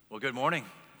Well, good morning.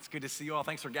 It's good to see you all.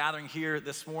 Thanks for gathering here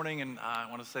this morning, and I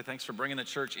want to say thanks for bringing the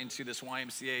church into this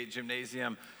YMCA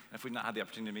gymnasium. And if we've not had the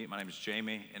opportunity to meet, my name is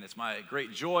Jamie, and it's my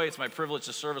great joy, it's my privilege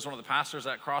to serve as one of the pastors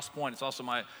at Crosspoint. It's also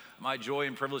my joy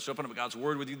and privilege to open up God's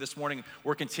Word with you this morning.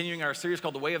 We're continuing our series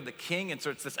called The Way of the King, and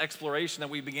so it's this exploration that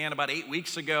we began about 8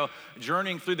 weeks ago,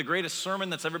 journeying through the greatest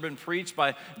sermon that's ever been preached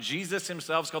by Jesus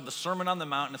himself. It's called the Sermon on the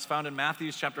Mount, and it's found in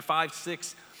Matthew chapter 5,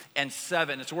 6, and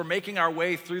 7. And so we're making our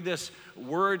way through this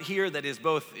word here that is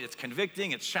both, it's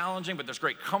convicting, it's challenging, but there's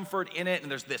great comfort in it. And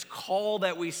there's this call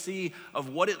that we see of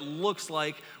what it looks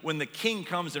like when the king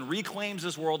comes and reclaims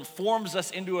this world, forms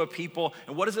us into a people.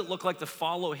 And what does it look like to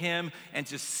follow him and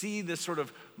to see this sort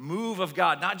of move of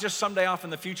God, not just someday off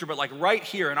in the future, but like right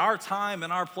here in our time,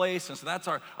 in our place. And so that's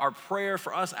our prayer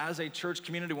for us as a church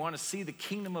community. We want to see the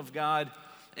kingdom of God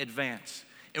advance.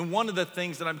 And one of the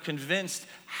things that I'm convinced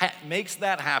makes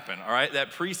that happen, all right,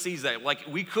 that precedes that, like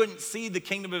we couldn't see the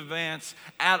kingdom advance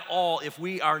at all if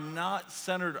we are not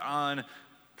centered on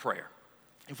prayer.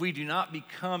 If we do not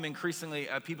become increasingly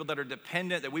people that are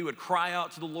dependent, that we would cry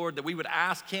out to the Lord, that we would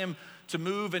ask him to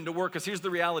move and to work. Because here's the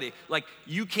reality, like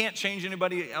you can't change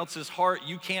anybody else's heart.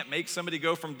 You can't make somebody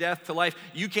go from death to life.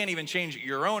 You can't even change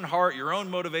your own heart, your own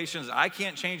motivations. I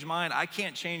can't change mine. I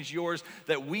can't change yours.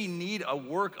 That we need a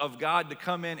work of God to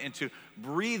come in and to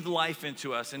breathe life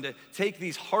into us and to take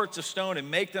these hearts of stone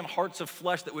and make them hearts of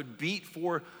flesh that would beat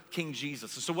for King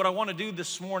Jesus. So what I want to do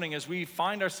this morning as we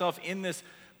find ourselves in this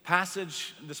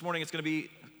passage this morning, it's going to be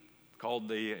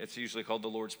it's usually called the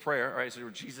Lord's Prayer, right? So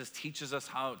where Jesus teaches us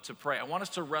how to pray. I want us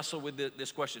to wrestle with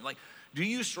this question, like, do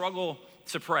you struggle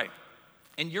to pray?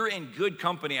 And you're in good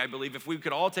company, I believe, if we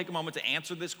could all take a moment to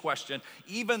answer this question.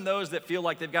 Even those that feel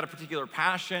like they've got a particular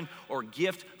passion or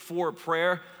gift for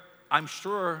prayer, I'm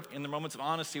sure in the moments of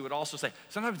honesty would also say,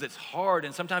 sometimes it's hard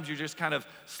and sometimes you're just kind of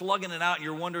slugging it out and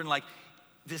you're wondering like,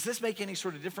 does this make any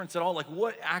sort of difference at all? Like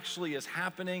what actually is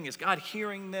happening? Is God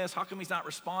hearing this? How come he's not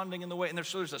responding in the way? And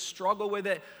there's a struggle with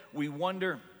it. We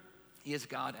wonder, is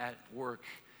God at work?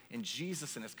 And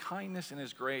Jesus in his kindness and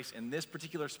his grace in this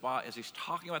particular spot, as he's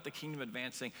talking about the kingdom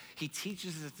advancing, he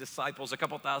teaches his disciples a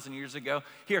couple thousand years ago,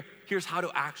 here's how to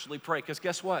actually pray. Because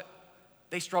guess what?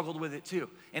 They struggled with it too.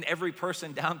 And every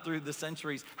person down through the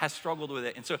centuries has struggled with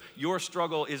it. And so your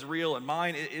struggle is real and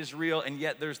mine is real. And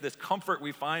yet there's this comfort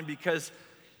we find because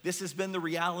this has been the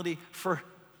reality for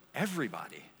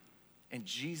everybody. And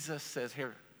Jesus says,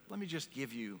 here, let me just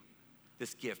give you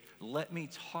this gift. Let me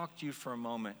talk to you for a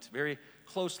moment, very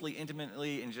closely,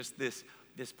 intimately, in just this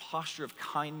posture of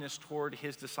kindness toward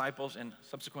his disciples and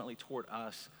subsequently toward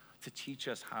us to teach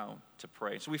us how to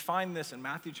pray. So we find this in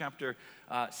Matthew chapter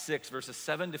 6, verses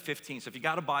 7 to 15. So if you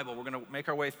got a Bible, we're going to make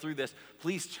our way through this.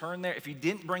 Please turn there. If you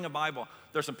didn't bring a Bible,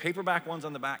 there's some paperback ones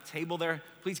on the back table there.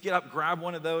 Please get up, grab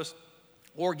one of those.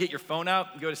 Or get your phone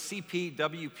out and go to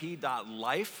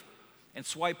cpwp.life and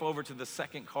swipe over to the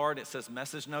second card. It says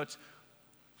message notes.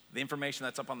 The information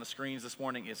that's up on the screens this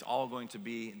morning is all going to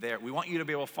be there. We want you to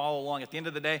be able to follow along. At the end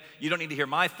of the day, you don't need to hear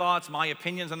my thoughts, my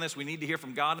opinions on this. We need to hear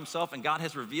from God himself, and God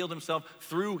has revealed himself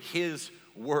through his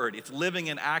word. It's living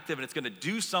and active, and it's going to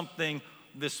do something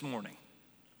this morning.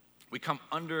 We come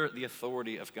under the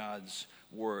authority of God's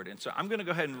word. And so I'm going to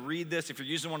go ahead and read this. If you're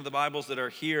using one of the Bibles that are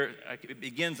here, it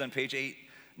begins on page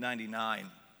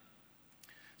 899.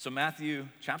 So Matthew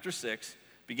chapter 6,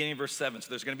 beginning verse 7. So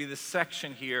there's going to be this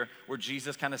section here where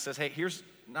Jesus kind of says, hey,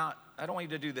 I don't want you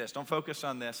to do this. Don't focus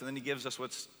on this. And then he gives us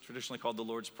what's traditionally called the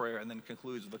Lord's Prayer and then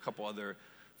concludes with a couple other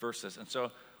verses. And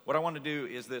so what I want to do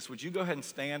is this. Would you go ahead and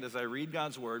stand as I read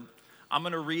God's word? I'm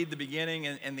going to read the beginning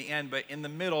and the end, but in the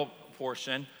middle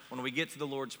portion, when we get to the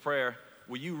Lord's Prayer,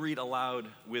 will you read aloud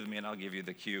with me, and I'll give you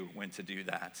the cue when to do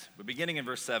that. But beginning in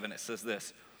verse 7, it says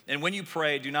this, and when you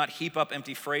pray, do not heap up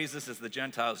empty phrases as the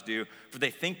Gentiles do, for they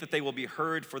think that they will be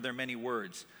heard for their many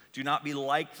words. Do not be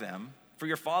like them, for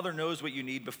your Father knows what you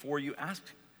need before you ask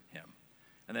him.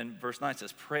 And then verse 9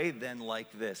 says, pray then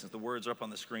like this. As the words are up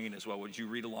on the screen as well, would you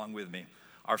read along with me?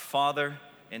 Our Father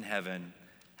in heaven,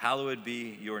 hallowed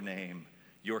be your name.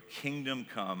 Your kingdom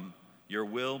come, your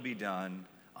will be done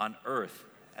on earth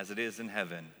as it is in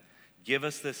heaven. Give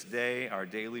us this day our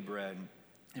daily bread,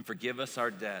 and forgive us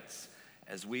our debts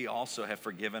as we also have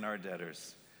forgiven our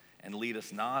debtors. And lead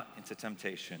us not into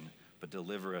temptation, but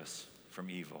deliver us from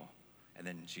evil. And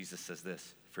then Jesus says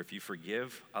this, for if you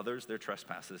forgive others their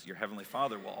trespasses, your heavenly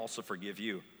Father will also forgive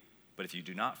you. But if you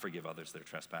do not forgive others their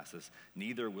trespasses,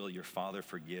 neither will your Father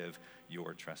forgive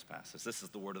your trespasses. This is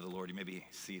the word of the Lord. You may be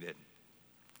seated.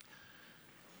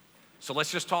 So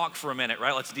let's just talk for a minute,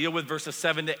 right? Let's deal with verses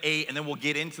 7 to 8, and then we'll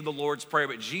get into the Lord's Prayer.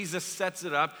 But Jesus sets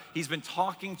it up. He's been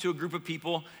talking to a group of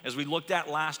people, as we looked at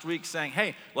last week, saying,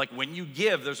 hey, like when you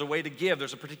give, there's a way to give.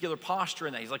 There's a particular posture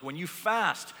in that. He's like, when you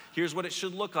fast, here's what it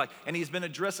should look like. And he's been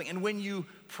addressing, and when you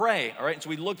pray, all right? And so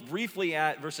we looked briefly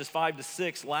at verses 5 to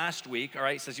 6 last week, all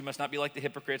right? It says, you must not be like the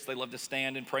hypocrites. They love to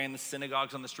stand and pray in the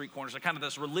synagogues on the street corners. They're kind of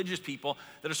this religious people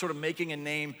that are sort of making a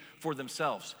name for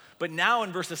themselves. But now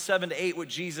in verses 7 to 8, what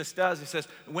Jesus does, he says,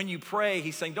 when you pray,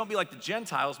 he's saying, don't be like the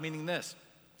Gentiles, meaning this,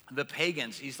 the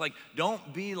pagans. He's like,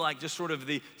 don't be like just sort of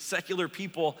the secular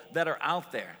people that are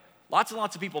out there. Lots and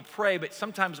lots of people pray, but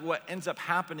sometimes what ends up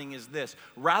happening is this.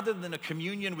 Rather than a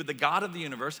communion with the God of the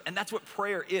universe, and that's what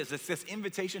prayer is. It's this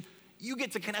invitation. You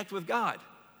get to connect with God.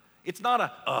 It's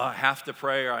not I have to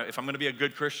pray, or if I'm going to be a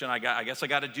good Christian, I guess I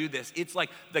got to do this. It's like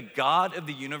the God of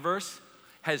the universe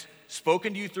has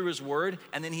spoken to you through his word,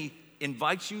 and then he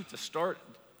invites you to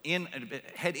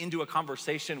head into a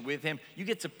conversation with him. You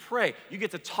get to pray. You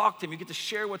get to talk to him. You get to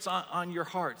share what's on your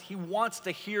heart. He wants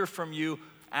to hear from you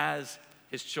as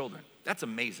his children. That's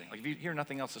amazing. Like if you hear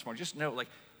nothing else this morning, just know, like,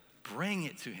 bring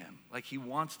it to him. Like he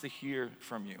wants to hear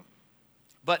from you.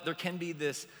 But there can be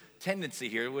this tendency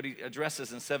here, what he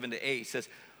addresses in 7 to 8. He says,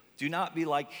 do not be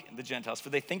like the Gentiles, for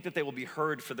they think that they will be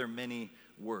heard for their many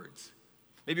words.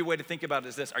 Maybe a way to think about it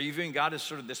is this. Are you viewing God as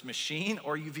sort of this machine,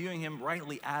 or are you viewing him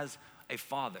rightly as a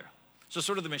father? So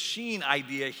sort of the machine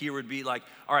idea here would be like,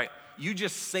 all right, you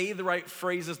just say the right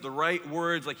phrases, the right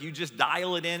words, like you just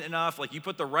dial it in enough, like you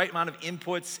put the right amount of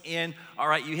inputs in, all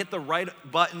right, you hit the right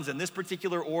buttons in this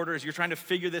particular order as you're trying to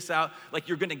figure this out, like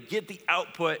you're gonna get the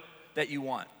output that you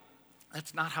want.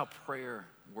 That's not how prayer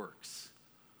works.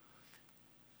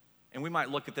 And we might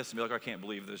look at this and be like, I can't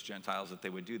believe those Gentiles that they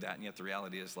would do that, and yet the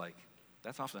reality is like,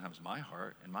 that's oftentimes my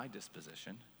heart and my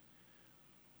disposition.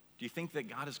 Do you think that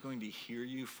God is going to hear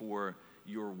you for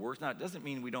your words? Now, it doesn't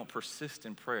mean we don't persist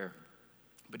in prayer,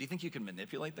 but do you think you can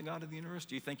manipulate the God of the universe?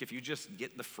 Do you think if you just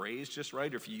get the phrase just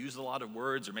right, or if you use a lot of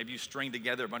words, or maybe you string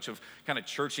together a bunch of kind of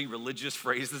churchy religious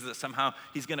phrases that somehow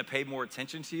he's going to pay more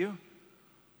attention to you?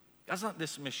 God's not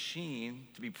this machine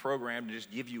to be programmed to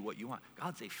just give you what you want.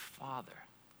 God's a father.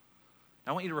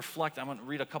 Now, I want you to reflect. I want to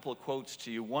read a couple of quotes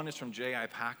to you. One is from J.I.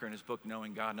 Packer in his book,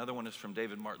 Knowing God. Another one is from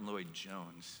David Martin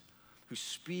Lloyd-Jones, who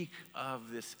speak of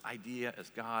this idea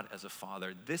as God as a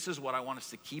father. This is what I want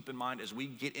us to keep in mind as we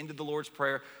get into the Lord's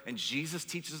Prayer, and Jesus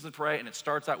teaches us to pray, and it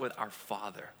starts out with our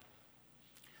Father.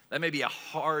 That may be a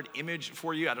hard image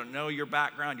for you. I don't know your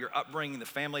background, your upbringing, the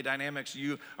family dynamics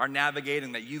you are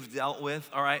navigating that you've dealt with,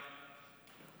 all right?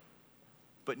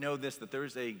 But know this, that there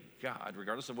is a God,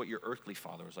 regardless of what your earthly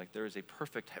father was like, there is a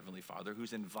perfect heavenly Father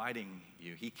who's inviting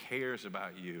you. He cares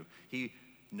about you. He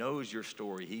knows your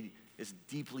story. He is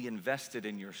deeply invested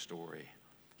in your story.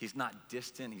 He's not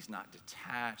distant. He's not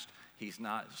detached. He's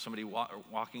not somebody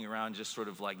walking around just sort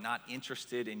of like not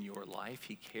interested in your life.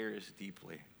 He cares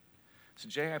deeply. So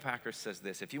J.I. Packer says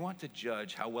this: if you want to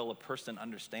judge how well a person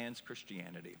understands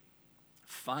Christianity,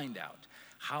 find out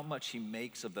how much he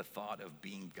makes of the thought of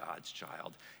being God's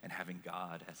child and having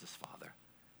God as his father.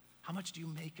 How much do you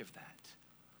make of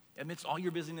that? Amidst all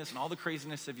your busyness and all the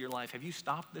craziness of your life, have you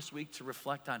stopped this week to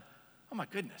reflect on, oh my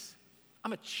goodness,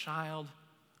 I'm a child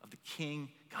of the King.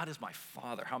 God is my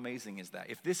Father. How amazing is that?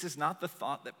 If this is not the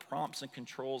thought that prompts and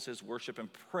controls his worship and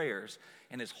prayers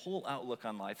and his whole outlook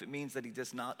on life, it means that he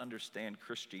does not understand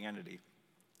Christianity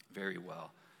very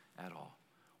well at all.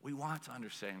 We want to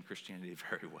understand Christianity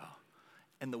very well.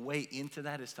 And the way into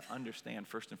that is to understand,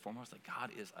 first and foremost, that God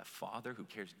is a father who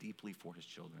cares deeply for his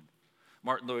children.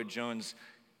 Martin Lloyd-Jones,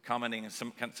 commenting on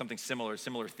something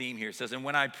similar theme here, says, and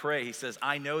when I pray, he says,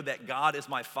 I know that God is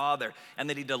my Father and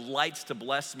that he delights to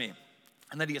bless me,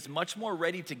 and that he is much more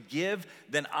ready to give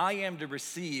than I am to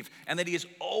receive, and that he is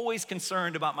always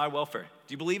concerned about my welfare.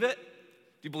 Do you believe it?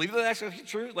 Do you believe that's actually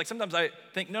true? Like sometimes I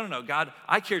think, no, God,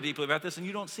 I care deeply about this and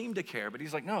you don't seem to care. But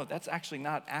he's like, no, that's actually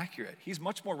not accurate. He's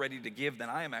much more ready to give than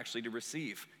I am actually to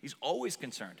receive. He's always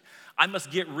concerned. I must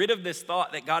get rid of this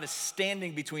thought that God is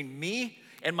standing between me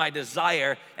and my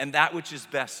desire and that which is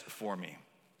best for me.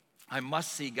 I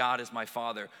must see God as my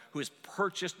Father who has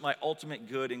purchased my ultimate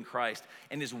good in Christ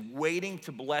and is waiting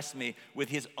to bless me with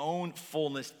his own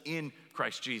fullness in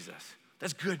Christ Jesus.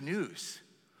 That's good news.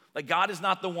 Like God is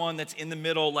not the one that's in the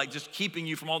middle, like just keeping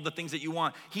you from all the things that you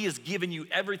want. He has given you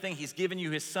everything. He's given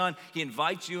you his son. He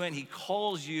invites you in. He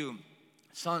calls you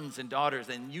sons and daughters,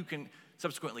 and you can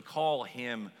subsequently call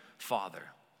him Father.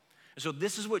 And so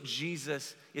this is what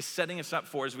Jesus is setting us up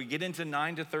for as we get into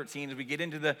 9 to 13, as we get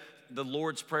into the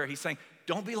Lord's Prayer. He's saying,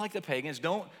 don't be like the pagans.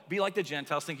 Don't be like the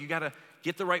Gentiles. Think you got to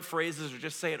get the right phrases or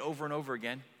just say it over and over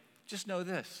again. Just know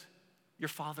this. your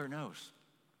Father knows.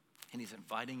 And he's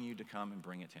inviting you to come and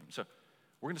bring it to him. So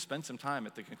we're going to spend some time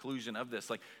at the conclusion of this,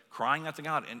 like crying out to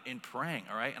God and praying,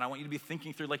 all right? And I want you to be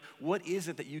thinking through, like, what is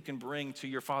it that you can bring to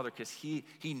your Father? Because he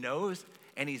knows,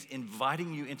 and he's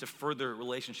inviting you into further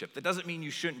relationship. That doesn't mean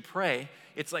you shouldn't pray.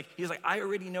 It's like, he's like, I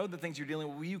already know the things you're dealing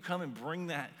with. Will you come and bring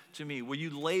that to me? Will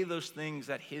you lay those things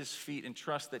at his feet and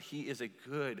trust that he is a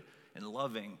good and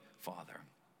loving Father?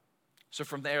 So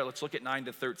from there, let's look at 9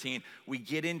 to 13. We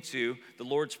get into the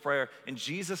Lord's Prayer, and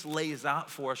Jesus lays out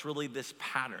for us really this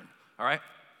pattern, all right?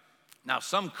 Now,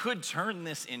 some could turn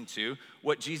this into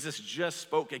what Jesus just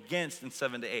spoke against in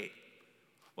 7 to 8.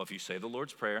 Well, if you say the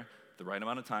Lord's Prayer the right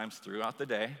amount of times throughout the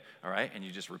day, all right, and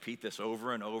you just repeat this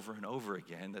over and over and over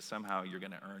again, that somehow you're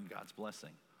going to earn God's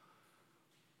blessing.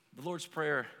 The Lord's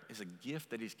Prayer is a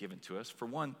gift that he's given to us, for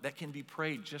one, that can be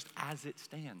prayed just as it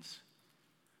stands.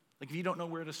 Like if you don't know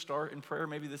where to start in prayer,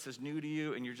 maybe this is new to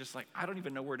you and you're just like, I don't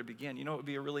even know where to begin. You know what would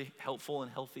be a really helpful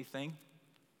and healthy thing?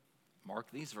 Mark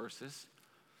these verses,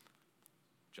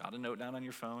 jot a note down on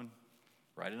your phone,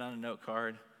 write it on a note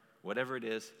card, whatever it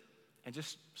is, and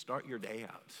just start your day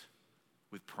out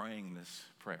with praying this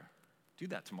prayer. Do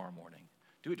that tomorrow morning.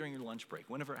 Do it during your lunch break,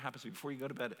 whenever it happens to be, before you go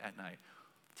to bed at night,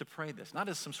 to pray this. Not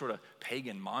as some sort of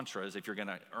pagan mantra, as if you're going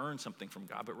to earn something from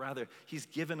God, but rather he's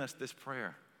given us this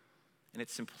prayer. And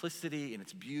its simplicity and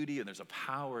its beauty, and there's a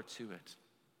power to it.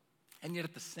 And yet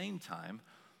at the same time,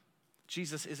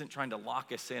 Jesus isn't trying to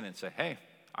lock us in and say, hey,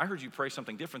 I heard you pray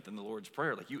something different than the Lord's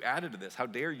Prayer. Like you added to this. How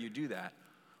dare you do that?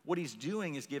 What he's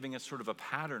doing is giving us sort of a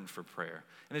pattern for prayer.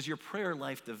 And as your prayer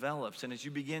life develops and as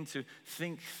you begin to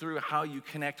think through how you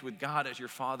connect with God as your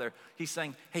Father, he's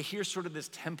saying, hey, here's sort of this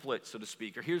template, so to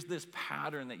speak, or here's this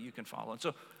pattern that you can follow. And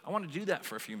so I want to do that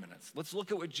for a few minutes. Let's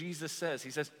look at what Jesus says.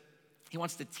 He says, he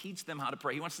wants to teach them how to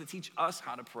pray. He wants to teach us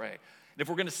how to pray. And if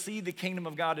we're going to see the kingdom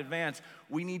of God advance,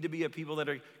 we need to be a people that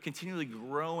are continually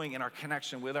growing in our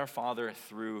connection with our Father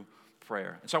through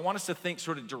prayer. And so I want us to think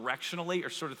sort of directionally, or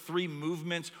sort of three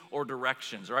movements or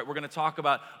directions, all right? We're going to talk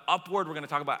about upward, we're going to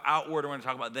talk about outward, we're going to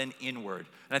talk about then inward.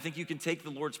 And I think you can take the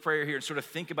Lord's Prayer here and sort of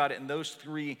think about it in those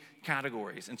three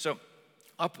categories. And so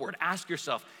upward, ask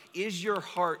yourself, is your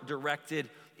heart directed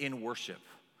in worship?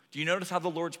 Do you notice how the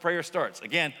Lord's Prayer starts?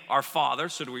 Again, our Father,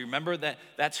 so do we remember that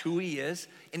that's who he is?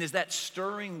 And is that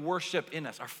stirring worship in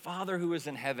us? Our Father who is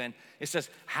in heaven, it says,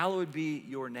 hallowed be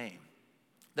your name.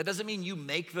 That doesn't mean you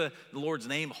make the Lord's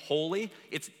name holy.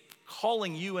 It's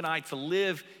calling you and I to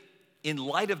live in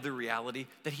light of the reality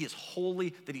that he is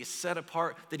holy, that he is set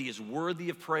apart, that he is worthy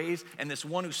of praise, and this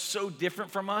one who's so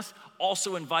different from us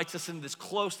also invites us into this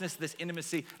closeness, this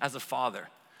intimacy as a Father.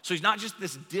 So he's not just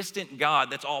this distant God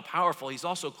that's all powerful. He's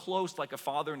also close like a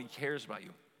Father, and he cares about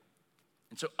you.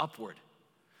 And so upward.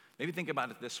 Maybe think about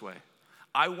it this way.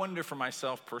 I wonder for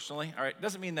myself personally, all right, it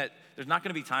doesn't mean that there's not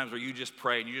going to be times where you just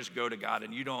pray and you just go to God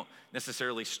and you don't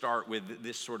necessarily start with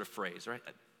this sort of phrase, right?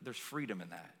 There's freedom in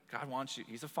that. God wants you,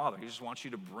 he's a Father. He just wants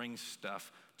you to bring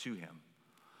stuff to him.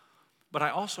 But I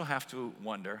also have to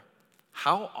wonder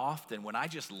how often when I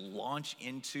just launch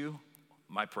into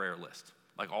my prayer list,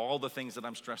 like all the things that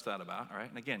I'm stressed out about, all right?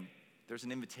 And again, there's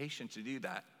an invitation to do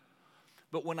that.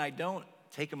 But when I don't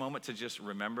take a moment to just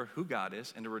remember who God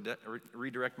is and to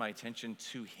redirect my attention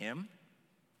to him,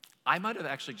 I might have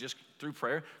actually just, through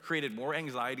prayer, created more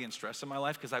anxiety and stress in my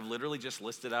life because I've literally just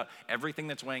listed out everything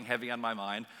that's weighing heavy on my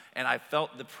mind, and I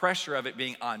felt the pressure of it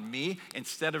being on me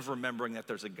instead of remembering that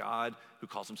there's a God who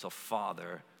calls himself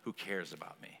Father who cares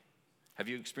about me. Have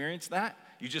you experienced that?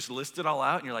 You just list it all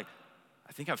out and you're like,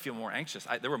 I think I feel more anxious.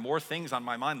 There were more things on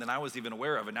my mind than I was even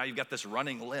aware of, and now you've got this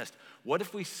running list. What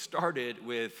if we started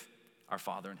with our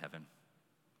Father in heaven?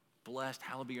 Blessed,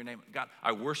 hallowed be your name. God,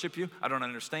 I worship you. I don't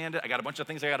understand it. I got a bunch of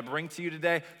things I got to bring to you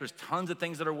today. There's tons of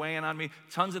things that are weighing on me,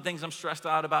 tons of things I'm stressed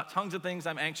out about, tons of things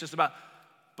I'm anxious about.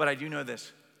 But I do know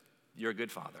this. You're a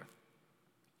good Father,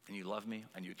 and you love me,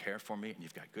 and you care for me, and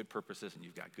you've got good purposes, and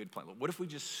you've got good plans. But what if we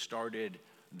just started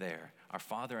there? Our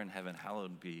Father in heaven,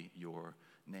 hallowed be your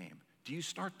name. Do you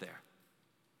start there?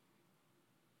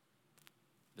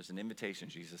 There's an invitation,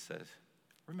 Jesus says.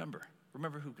 Remember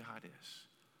who God is.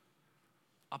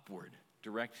 Upward,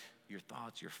 direct your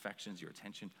thoughts, your affections, your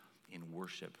attention in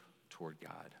worship toward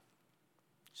God.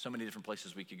 So many different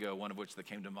places we could go, one of which that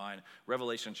came to mind.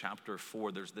 Revelation chapter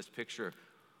 4, there's this picture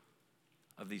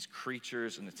of these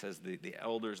creatures, and it says the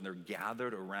elders, and they're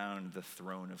gathered around the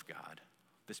throne of God.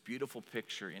 This beautiful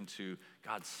picture into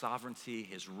God's sovereignty,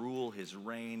 his rule, his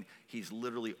reign. He's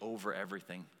literally over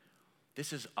everything.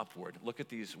 This is upward. Look at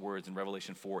these words in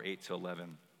Revelation 4, 8 to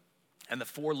 11. And the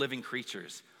four living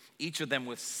creatures, Each of them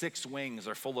with 6 wings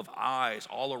are full of eyes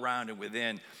all around and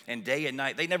within. And day and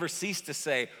night, they never cease to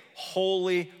say,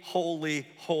 holy, holy,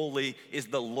 holy is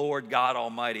the Lord God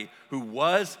Almighty, who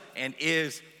was and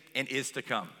is to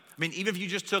come. I mean, even if you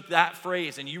just took that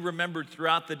phrase and you remembered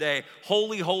throughout the day,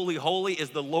 holy, holy, holy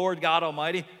is the Lord God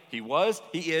Almighty. He was,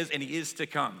 he is, and he is to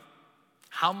come.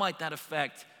 How might that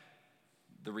affect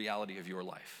the reality of your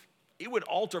life? It would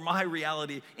alter my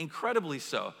reality incredibly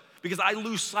so, because I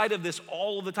lose sight of this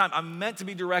all of the time. I'm meant to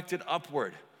be directed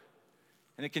upward.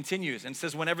 And it continues and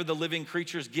says, whenever the living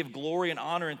creatures give glory and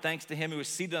honor and thanks to him who is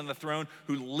seated on the throne,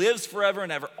 who lives forever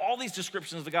and ever. All these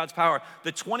descriptions of God's power.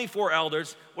 The 24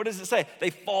 elders, what does it say? They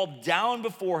fall down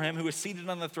before him who is seated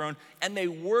on the throne, and they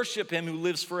worship him who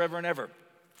lives forever and ever.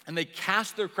 And they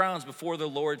cast their crowns before the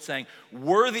Lord, saying,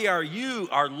 worthy are you,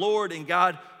 our Lord and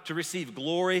God, to receive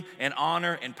glory and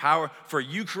honor and power, for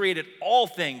you created all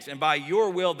things, and by your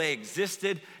will they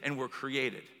existed and were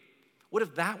created. What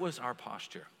if that was our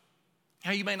posture?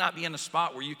 Now, you may not be in a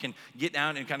spot where you can get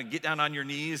down and kind of get down on your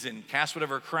knees and cast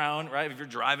whatever crown, right? If you're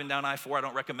driving down I-4, I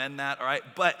don't recommend that, all right?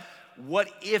 But what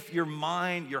if your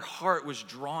mind, your heart was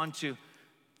drawn to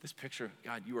this picture?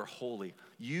 God, you are holy.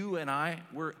 You and I,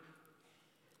 we're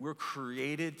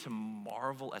created to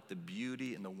marvel at the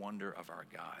beauty and the wonder of our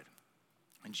God.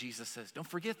 And Jesus says, don't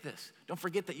forget this. Don't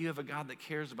forget that you have a God that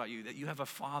cares about you, that you have a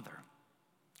Father.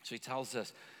 So he tells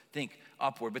us, think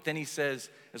upward. But then he says,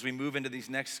 as we move into these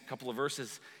next couple of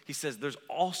verses, he says there's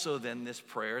also then this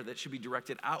prayer that should be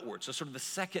directed outward. So sort of the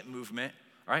second movement,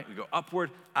 all right, we go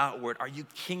upward, outward. Are you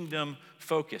kingdom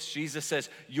focused? Jesus says,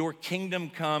 your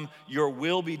kingdom come, your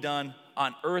will be done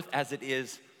on earth as it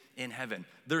is in heaven.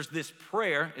 There's this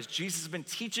prayer, as Jesus has been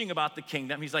teaching about the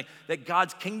kingdom, he's like, that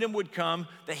God's kingdom would come,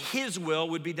 that his will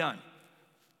would be done.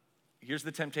 Here's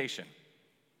the temptation.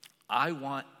 I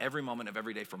want every moment of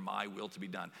every day for my will to be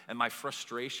done. And my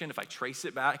frustration, if I trace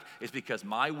it back, is because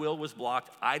my will was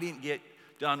blocked. I didn't get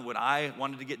done what I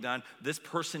wanted to get done. This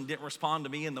person didn't respond to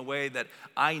me in the way that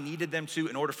I needed them to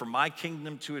in order for my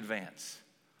kingdom to advance.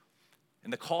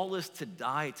 And the call is to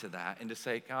die to that and to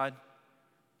say, God,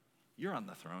 you're on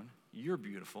the throne. You're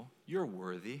beautiful. You're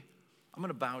worthy. I'm going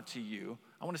to bow to you.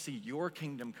 I want to see your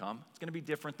kingdom come. It's going to be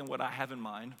different than what I have in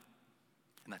mind.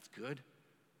 And that's good.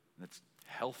 And that's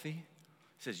healthy.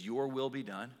 It says, your will be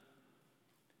done.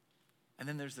 And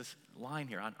then there's this line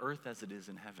here, on earth as it is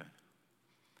in heaven.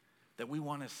 That we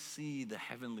want to see the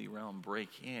heavenly realm break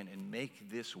in and make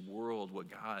this world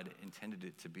what God intended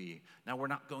it to be. Now, we're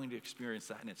not going to experience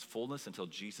that in its fullness until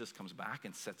Jesus comes back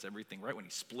and sets everything right, when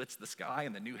he splits the sky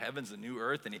and the new heavens, the new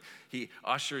earth, and he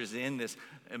ushers in this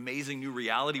amazing new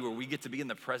reality where we get to be in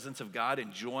the presence of God,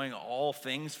 enjoying all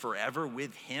things forever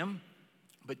with him.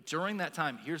 But during that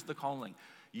time, here's the calling.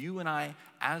 You and I,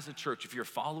 as a church, if you're a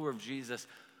follower of Jesus,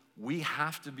 we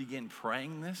have to begin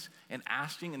praying this and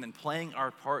asking and then playing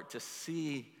our part to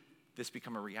see this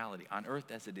become a reality on earth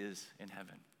as it is in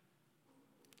heaven.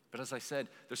 But as I said,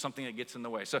 there's something that gets in the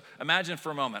way. So imagine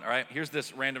for a moment, all right, here's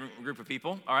this random group of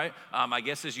people, all right? My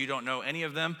guess is you don't know any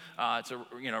of them. It's a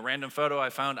random photo I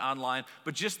found online.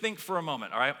 But just think for a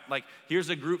moment, all right? Like, here's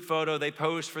a group photo. They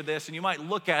posed for this, and you might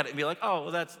look at it and be like, oh,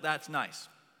 well, that's nice.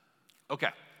 Okay.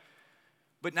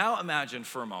 But now imagine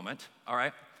for a moment, all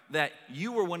right, that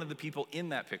you were one of the people in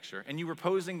that picture, and you were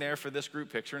posing there for this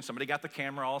group picture, and somebody got the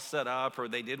camera all set up, or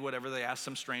they did whatever. They asked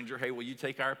some stranger, hey, will you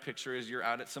take our picture as you're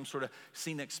out at some sort of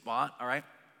scenic spot, all right?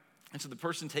 And so the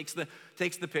person takes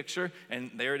the picture,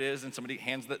 and there it is, and somebody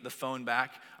hands the phone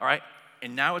back, all right?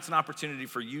 And now it's an opportunity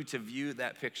for you to view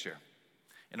that picture.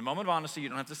 In a moment of honesty, you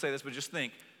don't have to say this, but just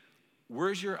think,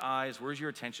 where's your eyes, where's your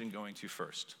attention going to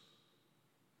first?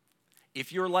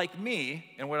 If you're like me,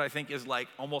 and what I think is like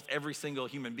almost every single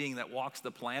human being that walks the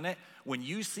planet, when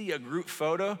you see a group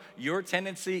photo, your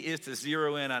tendency is to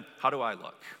zero in on, how do I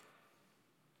look?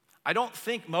 I don't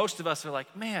think most of us are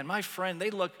like, man, my friend, they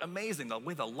look amazing. The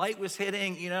way the light was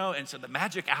hitting, and so the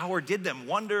magic hour did them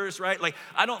wonders, right? Like,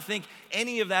 I don't think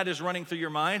any of that is running through your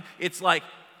mind. It's like,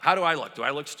 how do I look? Do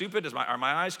I look stupid? Are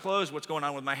my eyes closed? What's going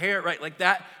on with my hair, right? Like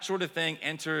that sort of thing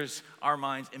enters our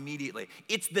minds immediately.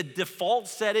 It's the default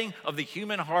setting of the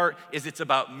human heart is it's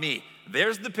about me.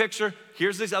 There's the picture.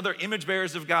 Here's these other image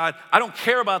bearers of God. I don't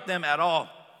care about them at all.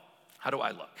 How do I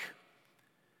look?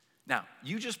 Now,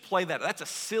 you just play that. That's a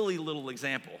silly little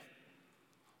example,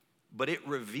 but it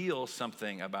reveals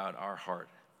something about our heart.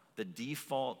 The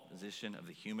default position of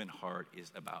the human heart is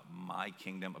about my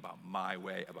kingdom, about my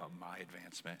way, about my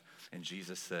advancement. And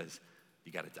Jesus says,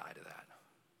 you got to die to that.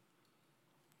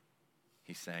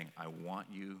 He's saying, I want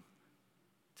you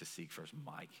to seek first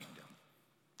my kingdom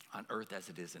on earth as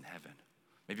it is in heaven.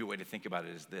 Maybe a way to think about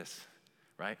it is this,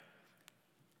 right?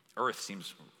 Earth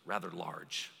seems rather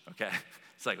large, okay?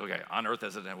 It's like, okay, on earth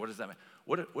as it is, what does that mean?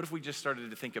 What if we just started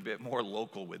to think a bit more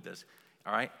local with this,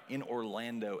 all right? In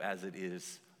Orlando as it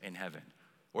is in heaven.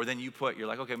 Or then you're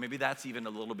like, okay, maybe that's even a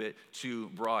little bit too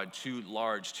broad, too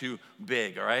large, too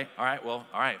big, all right? All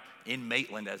right, in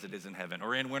Maitland as it is in heaven,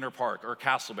 or in Winter Park, or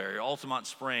Castleberry, or Altamont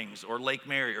Springs, or Lake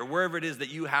Mary, or wherever it is that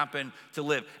you happen to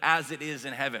live, as it is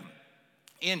in heaven.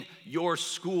 In your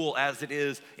school as it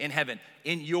is in heaven,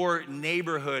 in your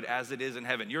neighborhood as it is in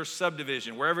heaven, your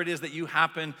subdivision, wherever it is that you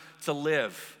happen to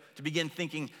live, to begin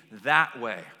thinking that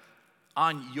way.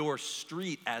 On your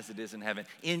street as it is in heaven,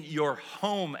 in your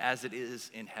home as it is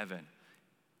in heaven.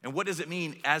 And what does it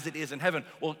mean as it is in heaven?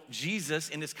 Well, Jesus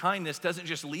in his kindness doesn't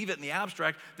just leave it in the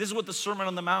abstract. This is what the Sermon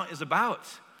on the Mount is about.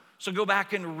 So go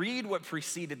back and read what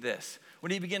preceded this.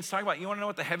 When he begins talking about, you want to know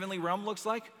what the heavenly realm looks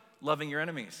like? Loving your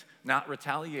enemies, not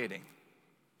retaliating.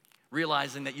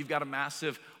 Realizing that you've got a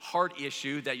massive heart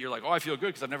issue that you're like, oh, I feel good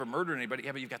because I've never murdered anybody.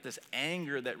 Yeah, but you've got this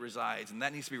anger that resides, and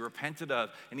that needs to be repented of.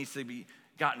 It needs to be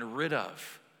gotten rid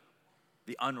of.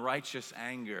 The unrighteous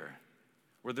anger,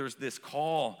 where there's this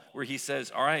call where he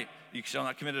says, all right, you shall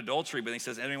not commit adultery, but he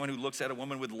says, anyone who looks at a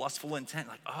woman with lustful intent,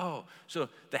 like, oh, so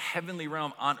the heavenly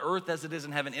realm on earth as it is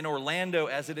in heaven, in Orlando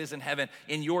as it is in heaven,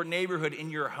 in your neighborhood,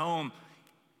 in your home,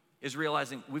 is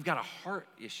realizing we've got a heart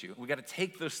issue. We've got to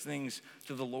take those things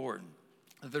to the Lord.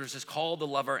 That there's this call to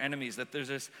love our enemies, that there's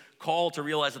this call to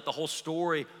realize that the whole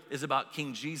story is about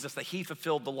King Jesus, that he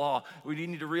fulfilled the law. We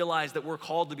need to realize that we're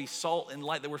called to be salt and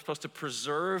light, that we're supposed to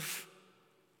preserve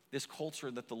this culture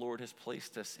that the Lord has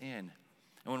placed us in.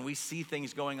 And when we see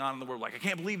things going on in the world, like, I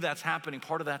can't believe that's happening,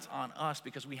 part of that's on us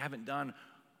because we haven't done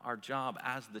our job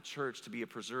as the church to be a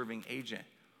preserving agent.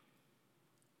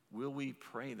 Will we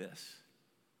pray this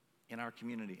in our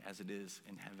community as it is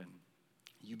in heaven?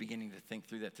 You beginning to think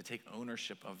through that, to take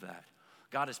ownership of that.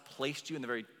 God has placed you in the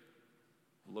very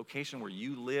location where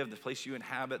you live, the place you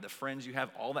inhabit, the friends you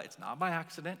have, all that. It's not by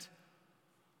accident.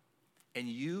 And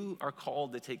you are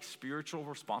called to take spiritual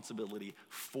responsibility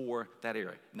for that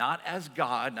area. Not as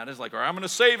God, not as like, all right, I'm going to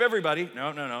save everybody.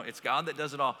 No. It's God that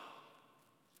does it all.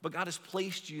 But God has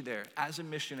placed you there as a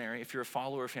missionary. If you're a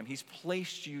follower of him, he's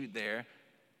placed you there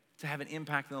to have an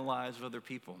impact in the lives of other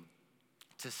people,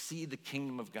 to see the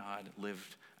kingdom of God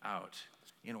lived out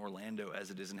in Orlando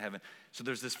as it is in heaven. So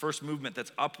there's this first movement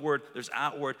that's upward, there's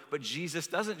outward, but Jesus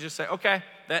doesn't just say, okay,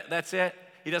 that's it.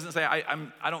 He doesn't say,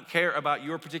 I don't care about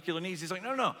your particular needs. He's like,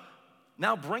 no.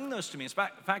 Now bring those to me. In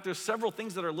fact, there's several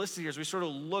things that are listed here as we sort of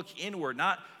look inward,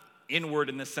 not inward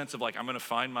in the sense of like, I'm going to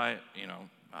find my,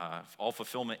 all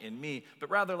fulfillment in me, but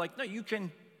rather like, no, you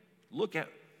can look at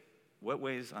what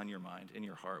weighs on your mind, in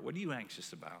your heart. What are you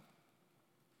anxious about?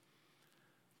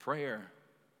 Prayer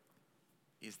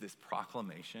is this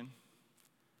proclamation.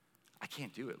 I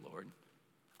can't do it, Lord.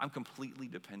 I'm completely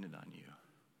dependent on you.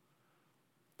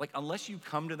 Like, unless you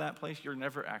come to that place, you're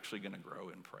never actually going to grow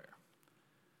in prayer.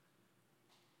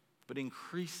 But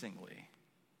increasingly,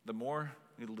 the more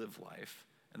you live life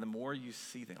and the more you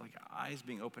see things, like eyes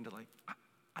being open to like,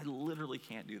 I literally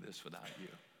can't do this without you,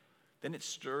 then it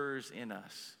stirs in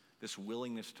us this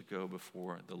willingness to go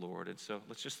before the Lord. And so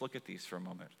let's just look at these for a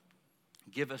moment.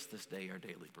 Give us this day our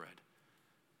daily bread.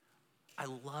 I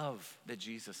love that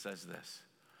Jesus says this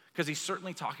because he's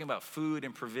certainly talking about food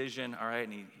and provision, all right?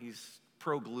 And he's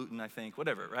pro-gluten, I think,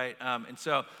 whatever, right?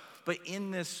 But in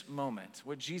this moment,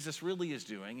 what Jesus really is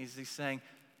doing is he's saying,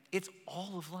 it's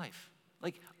all of life.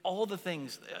 Like all the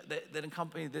things that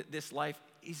accompany this life,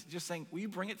 he's just saying, will you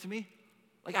bring it to me?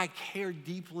 Like I care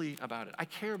deeply about it. I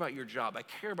care about your job. I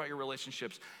care about your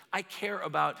relationships. I care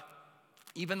about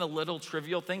even the little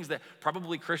trivial things that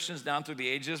probably Christians down through the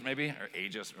ages, maybe, or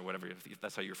ages, or whatever, if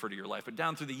that's how you refer to your life, but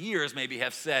down through the years maybe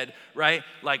have said, right?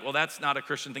 Like, well, that's not a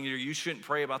Christian thing to do. You shouldn't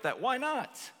pray about that. Why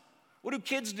not? What do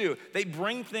kids do? They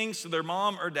bring things to their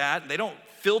mom or dad. They don't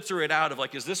filter it out of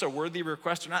like, is this a worthy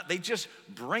request or not? They just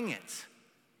bring it.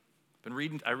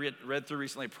 I read through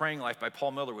recently Praying Life by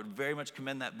Paul Miller. Would very much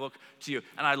commend that book to you.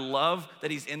 And I love that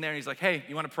he's in there and he's like, hey,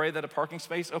 you want to pray that a parking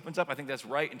space opens up? I think that's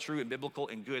right and true and biblical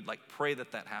and good. Like, pray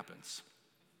that happens.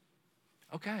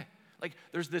 Okay. Like,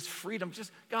 there's this freedom.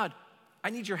 Just, God, I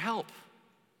need your help.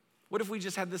 What if we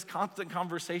just had this constant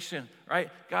conversation, right?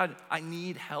 God, I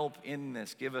need help in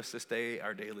this. Give us this day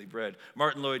our daily bread.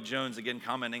 Martin Lloyd-Jones, again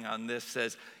commenting on this,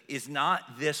 says, is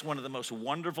not this one of the most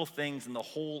wonderful things in the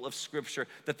whole of Scripture,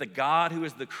 that the God who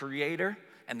is the creator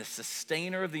and the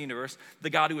sustainer of the universe, the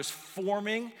God who is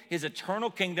forming his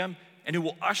eternal kingdom and who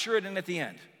will usher it in at the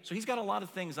end. So he's got a lot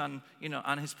of things on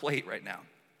his plate right now.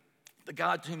 The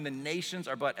God to whom the nations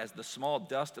are but as the small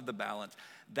dust of the balance,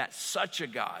 that such a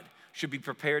God should be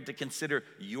prepared to consider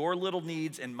your little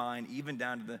needs and mine, even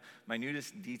down to the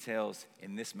minutest details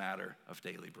in this matter of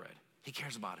daily bread. He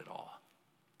cares about it all.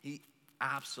 He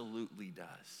absolutely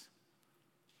does.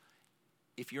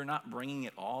 If you're not bringing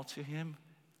it all to him,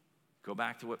 go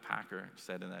back to what Packer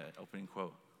said in that opening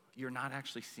quote. You're not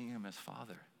actually seeing him as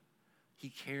Father. He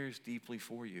cares deeply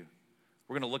for you.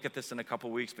 We're going to look at this in a couple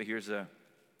weeks, but here's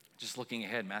just looking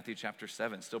ahead, Matthew chapter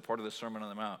 7, still part of the Sermon on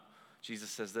the Mount.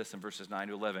 Jesus says this in verses 9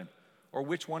 to 11. Or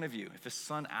which one of you, if his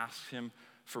son asks him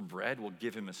for bread, will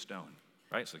give him a stone?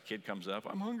 Right? So the kid comes up,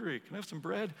 I'm hungry, can I have some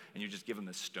bread? And you just give him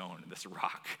this stone, this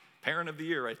rock. Parent of the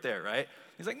year right there, right?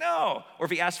 He's like, no. Or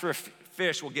if he asks for a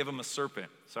fish, we'll give him a serpent.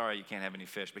 Sorry, you can't have any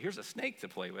fish, but here's a snake to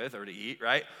play with or to eat,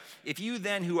 right? If you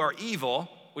then who are evil,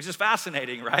 which is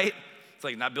fascinating, right? It's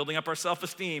like not building up our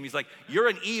self-esteem. He's like, you're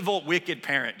an evil, wicked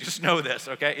parent. Just know this,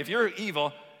 okay? If you're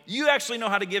evil, you actually know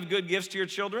how to give good gifts to your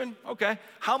children, okay?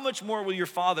 How much more will your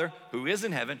Father, who is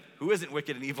in heaven, who isn't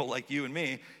wicked and evil like you and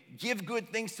me, give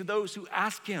good things to those who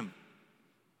ask him?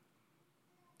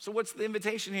 So what's the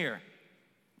invitation here?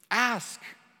 Ask.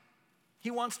 He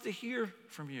wants to hear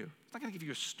from you. He's not going to give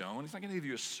you a stone. He's not going to give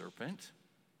you a serpent.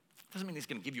 Doesn't mean he's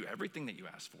going to give you everything that you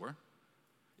asked for.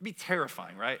 It'd be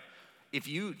terrifying, right? If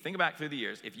you think back through the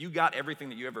years, if you got everything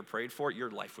that you ever prayed for,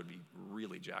 your life would be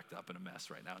really jacked up in a mess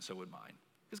right now, and so would mine.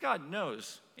 Because God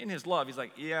knows in his love, he's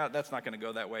like, yeah, that's not going to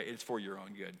go that way. It's for your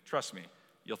own good. Trust me.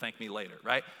 You'll thank me later,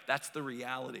 right? That's the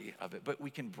reality of it. But we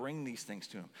can bring these things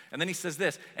to him. And then he says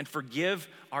this, and forgive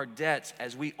our debts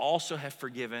as we also have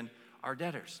forgiven our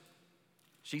debtors.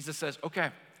 Jesus says,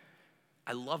 okay,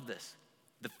 I love this.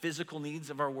 The physical needs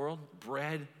of our world,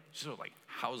 bread, sort of like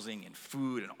housing and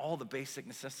food and all the basic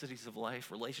necessities of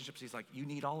life, relationships. He's like, you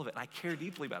need all of it. And I care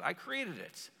deeply about it. I created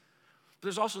it. But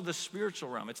there's also the spiritual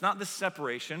realm. It's not this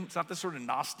separation. It's not this sort of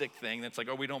Gnostic thing that's like,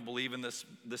 oh, we don't believe in this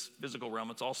physical realm.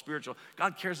 It's all spiritual.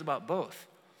 God cares about both.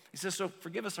 He says, so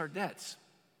forgive us our debts.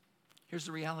 Here's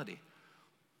the reality.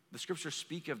 The scriptures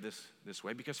speak of this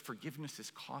way because forgiveness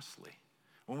is costly.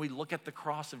 When we look at the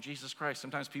cross of Jesus Christ,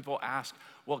 sometimes people ask,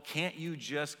 well,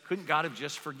 couldn't God have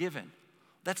just forgiven?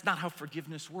 That's not how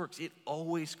forgiveness works. It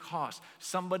always costs.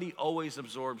 Somebody always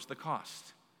absorbs the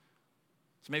cost.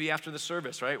 So maybe after the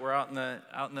service, right, we're out in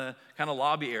the kind of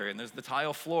lobby area, and there's the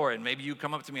tile floor, and maybe you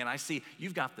come up to me and I see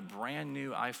you've got the brand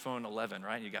new iPhone 11,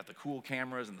 right? You got the cool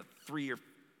cameras and the 3 or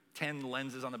 10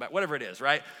 lenses on the back, whatever it is,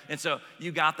 right? And so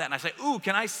you got that, and I say, ooh,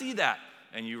 can I see that?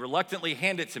 And you reluctantly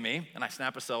hand it to me, and I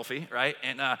snap a selfie, right?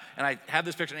 And I have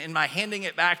this picture, and in my handing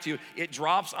it back to you, it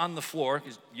drops on the floor,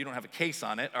 because you don't have a case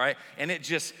on it, all right? And it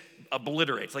just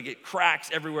obliterates, like it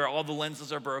cracks everywhere, all the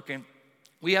lenses are broken.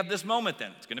 We have this moment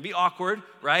then. It's gonna be awkward,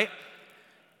 right?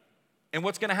 And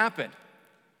what's gonna happen?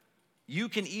 You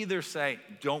can either say,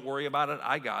 don't worry about it,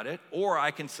 I got it, or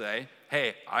I can say,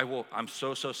 hey, I'm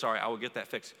so sorry, I will get that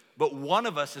fixed. But one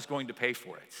of us is going to pay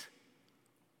for it.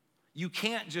 You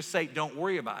can't just say, don't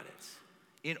worry about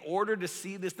it. In order to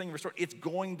see this thing restored, it's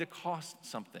going to cost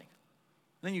something.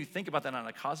 And then you think about that on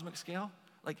a cosmic scale,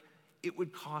 like it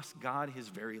would cost God his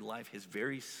very life, his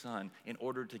very son, in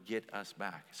order to get us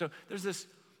back. So there's this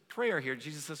prayer here.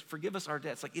 Jesus says, forgive us our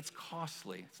debts. Like it's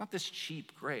costly. It's not this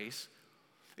cheap grace.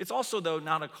 It's also, though,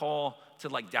 not a call to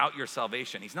like doubt your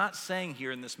salvation. He's not saying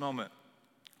here in this moment,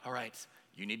 all right,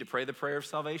 you need to pray the prayer of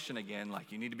salvation again,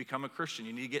 like you need to become a Christian,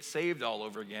 you need to get saved all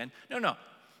over again. No.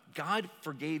 God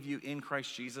forgave you in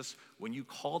Christ Jesus when you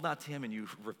called out to him and you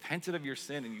repented of your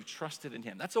sin and you trusted in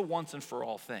him. That's a once and for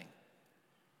all thing.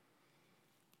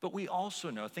 But we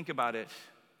also know, think about it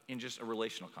in just a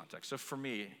relational context. So for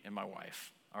me and my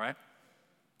wife, all right,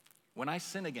 when I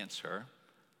sin against her,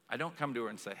 I don't come to her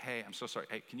and say, hey, I'm so sorry.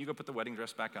 Hey, can you go put the wedding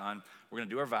dress back on? We're going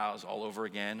to do our vows all over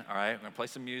again, all right? We're going to play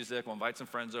some music. We'll invite some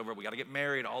friends over. We got to get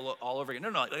married all over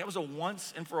again. No. That was a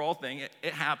once and for all thing.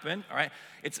 It happened, all right?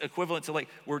 It's equivalent to like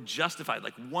we're justified,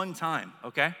 like one time,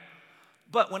 okay?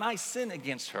 But when I sin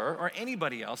against her or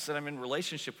anybody else that I'm in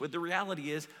relationship with, the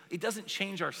reality is it doesn't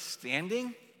change our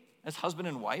standing as husband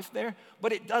and wife there,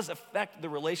 but it does affect the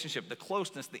relationship, the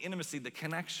closeness, the intimacy, the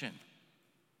connection.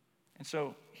 And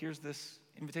so here's this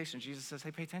invitation. Jesus says, hey,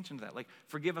 pay attention to that. Like,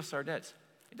 forgive us our debts.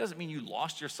 It doesn't mean you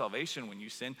lost your salvation when you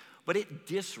sin, but it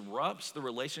disrupts the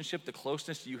relationship, the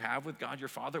closeness you have with God your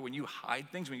Father when you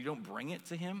hide things, when you don't bring it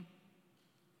to him.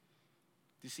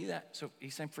 Do you see that? So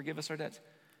he's saying, forgive us our debts.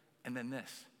 And then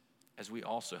this, as we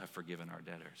also have forgiven our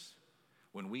debtors.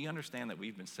 When we understand that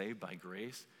we've been saved by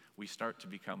grace, we start to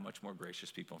become much more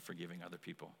gracious people and forgiving other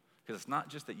people. Because it's not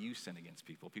just that you sin against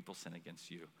people, people sin against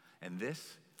you. And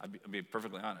this, I'll be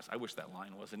perfectly honest, I wish that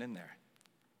line wasn't in there.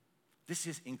 This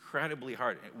is incredibly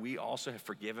hard. We also have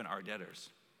forgiven our debtors.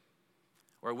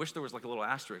 Or I wish there was like a little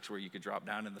asterisk where you could drop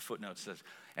down in the footnotes that says,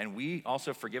 and we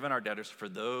also have forgiven our debtors for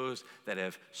those that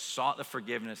have sought the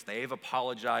forgiveness, they have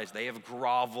apologized, they have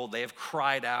groveled, they have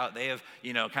cried out, they have,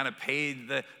 kind of paid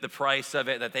the price of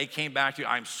it, that they came back to you.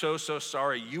 I'm so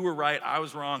sorry. You were right. I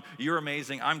was wrong. You're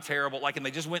amazing. I'm terrible. And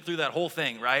they just went through that whole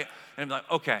thing, right? And I'm like,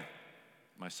 okay,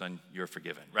 my son, you're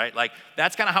forgiven, right?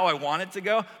 That's kind of how I want it to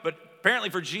go. But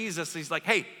apparently for Jesus, he's like,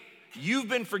 hey, you've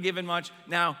been forgiven much,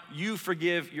 now you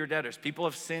forgive your debtors. People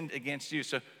have sinned against you.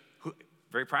 So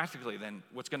very practically then,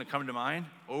 what's going to come to mind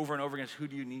over and over again is, who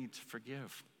do you need to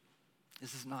forgive?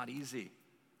 This is not easy.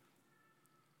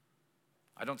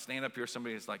 I don't stand up here,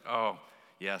 somebody is like, oh,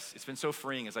 yes, it's been so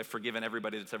freeing as I've forgiven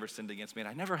everybody that's ever sinned against me, and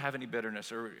I never have any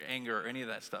bitterness or anger or any of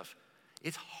that stuff.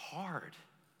 It's hard.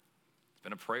 It's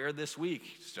been a prayer this week,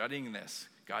 studying this,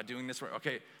 God doing this.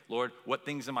 Okay, Lord, what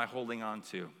things am I holding on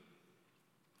to?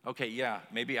 Okay, yeah,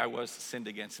 maybe I was sinned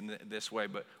against in this way,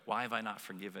 but why have I not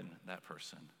forgiven that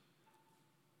person?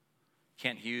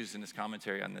 Kent Hughes, in his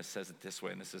commentary on this, says it this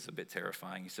way, and this is a bit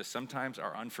terrifying. He says, sometimes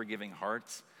our unforgiving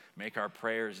hearts make our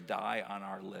prayers die on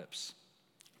our lips.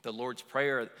 The Lord's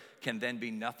Prayer can then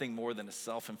be nothing more than a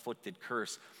self-inflicted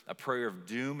curse, a prayer of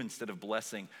doom instead of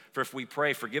blessing. For if we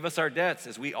pray, forgive us our debts,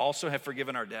 as we also have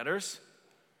forgiven our debtors,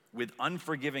 with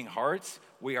unforgiving hearts,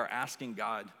 we are asking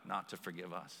God not to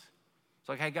forgive us. It's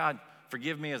like, hey, God,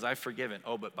 forgive me as I've forgiven.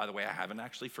 Oh, but by the way, I haven't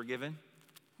actually forgiven.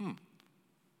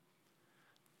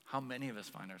 How many of us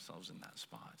find ourselves in that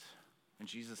spot? And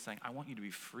Jesus is saying, I want you to be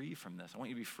free from this. I want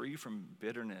you to be free from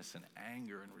bitterness and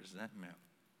anger and resentment.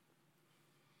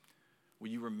 Will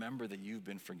you remember that you've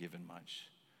been forgiven much?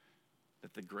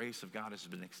 That the grace of God has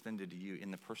been extended to you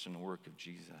in the person and work of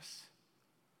Jesus?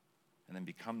 And then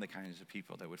become the kinds of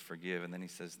people that would forgive. And then he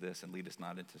says this, and lead us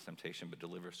not into temptation, but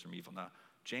deliver us from evil. Now,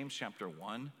 James chapter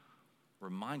 1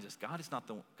 reminds us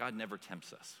God never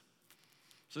tempts us.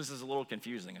 So this is a little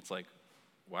confusing. It's like,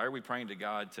 why are we praying to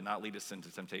God to not lead us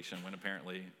into temptation when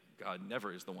apparently God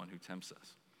never is the one who tempts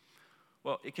us?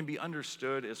 Well, it can be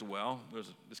understood as well.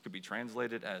 This could be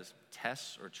translated as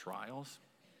tests or trials.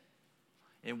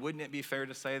 And wouldn't it be fair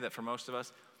to say that for most of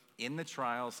us, in the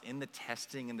trials, in the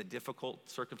testing, in the difficult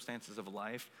circumstances of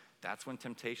life, that's when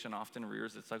temptation often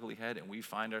rears its ugly head, and we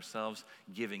find ourselves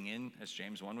giving in, as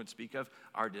James 1 would speak of,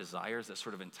 our desires that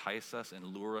sort of entice us and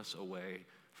lure us away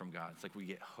from God. It's like we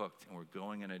get hooked and we're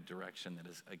going in a direction that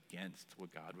is against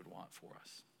what God would want for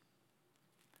us.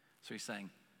 So he's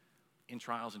saying, in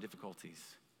trials and difficulties,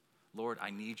 Lord, I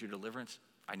need your deliverance.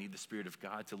 I need the Spirit of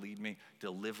God to lead me.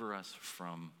 Deliver us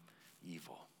from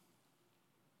evil.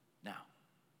 Now,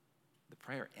 the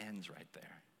prayer ends right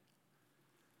there.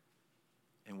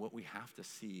 And what we have to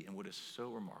see, and what is so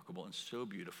remarkable and so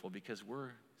beautiful, because we're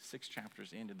 6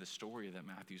 chapters into the story that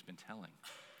Matthew's been telling,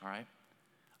 all right,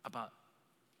 about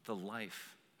the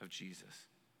life of Jesus.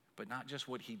 But not just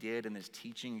what he did in his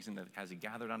teachings and as he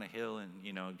gathered on a hill and,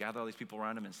 gathered all these people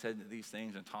around him and said these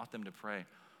things and taught them to pray.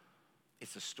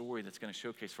 It's a story that's going to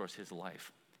showcase for us his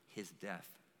life, his death,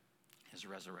 his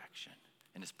resurrection,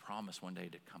 and his promise one day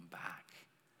to come back.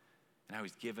 And how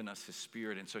he's given us his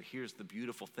Spirit. And so here's the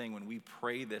beautiful thing. When we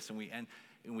pray this and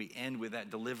we end with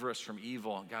that, deliver us from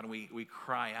evil, God, and we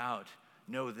cry out,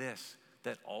 know this,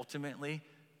 that ultimately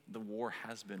the war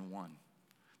has been won.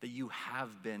 That you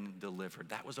have been delivered.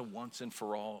 That was a once and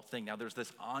for all thing. Now there's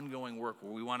this ongoing work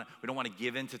where we don't want to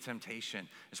give in to temptation.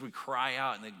 As we cry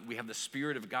out, and we have the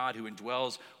Spirit of God who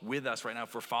indwells with us right now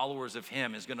for followers of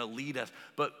him, is going to lead us.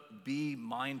 But be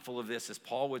mindful of this, as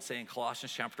Paul would say in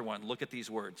Colossians chapter 1. Look at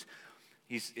these words.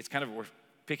 We're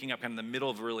picking up kind of the middle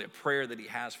of really a prayer that he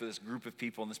has for this group of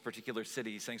people in this particular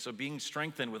city. He's saying, so being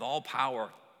strengthened with all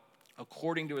power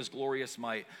according to his glorious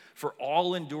might, for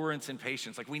all endurance and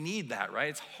patience. Like, we need that, right?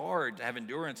 It's hard to have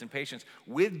endurance and patience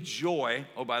with joy.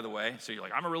 Oh, by the way, so you're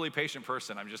like, I'm a really patient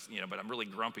person. I'm just, but I'm really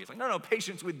grumpy. It's like, no,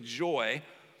 patience with joy,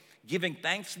 giving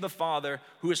thanks to the Father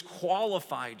who has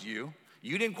qualified you.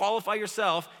 You didn't qualify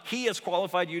yourself. He has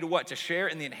qualified you to what? To share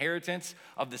in the inheritance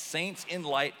of the saints in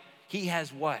light. He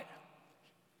has what?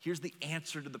 Here's the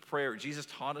answer to the prayer. Jesus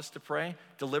taught us to pray,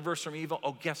 deliver us from evil.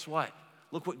 Oh, guess what?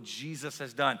 Look what Jesus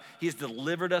has done. He has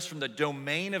delivered us from the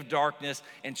domain of darkness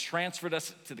and transferred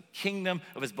us to the kingdom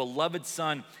of his beloved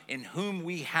Son, in whom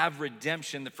we have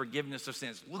redemption, the forgiveness of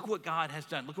sins. Look what God has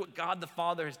done. Look what God the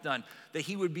Father has done, that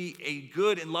he would be a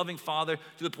good and loving Father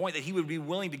to the point that he would be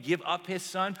willing to give up his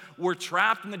Son. We're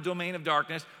trapped in the domain of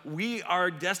darkness. We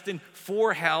are destined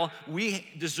for hell. We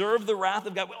deserve the wrath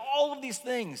of God. All of these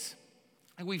things.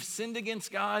 And we've sinned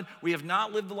against God. We have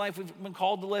not lived the life we've been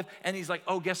called to live. And he's like,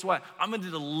 oh, guess what? I'm going to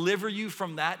deliver you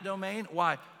from that domain.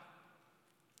 Why?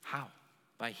 How?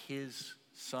 By his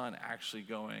son actually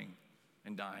going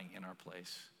and dying in our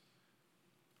place,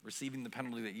 receiving the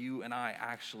penalty that you and I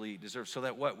actually deserve, so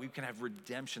that what? We can have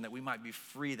redemption, that we might be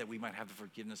free, that we might have the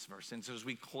forgiveness of our sins. So as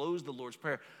we close the Lord's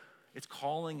Prayer, it's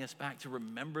calling us back to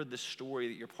remember the story,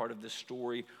 that you're part of this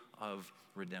story of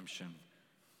redemption.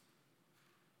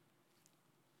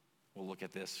 We'll look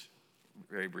at this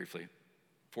very briefly.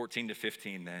 14 to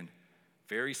 15 then,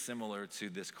 very similar to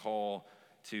this call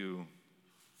to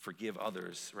forgive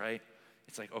others, right?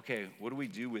 It's like, okay, what do we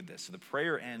do with this? So the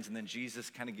prayer ends, and then Jesus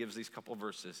kind of gives these couple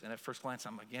verses. And at first glance,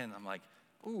 I'm like,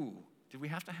 ooh, did we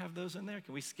have to have those in there?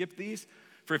 Can we skip these?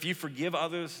 For if you forgive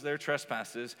others their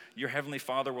trespasses, your heavenly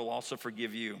Father will also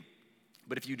forgive you.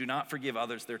 But if you do not forgive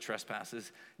others their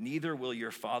trespasses, neither will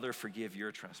your Father forgive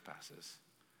your trespasses.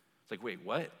 It's like, wait,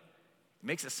 what? It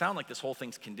makes it sound like this whole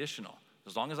thing's conditional.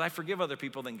 As long as I forgive other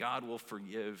people, then God will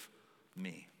forgive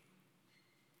me.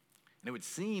 And it would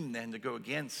seem then to go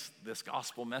against this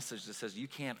gospel message that says you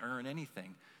can't earn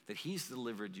anything, that he's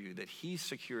delivered you, that he's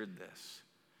secured this.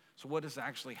 So what is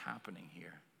actually happening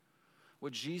here?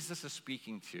 What Jesus is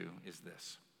speaking to is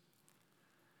this.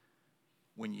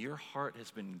 When your heart has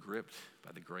been gripped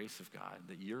by the grace of God,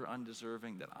 that you're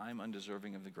undeserving, that I'm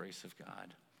undeserving of the grace of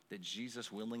God, that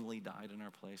Jesus willingly died in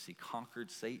our place. He conquered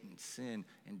Satan, sin,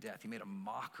 and death. He made a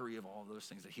mockery of all those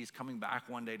things, that he's coming back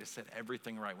one day to set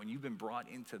everything right. When you've been brought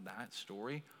into that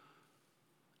story,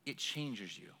 it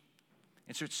changes you.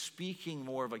 And so it's speaking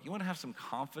more of like, you want to have some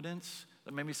confidence,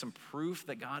 that maybe some proof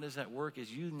that God is at work,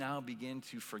 as you now begin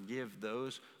to forgive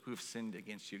those who have sinned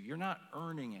against you. You're not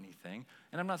earning anything.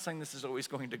 And I'm not saying this is always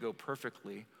going to go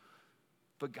perfectly,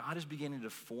 but God is beginning to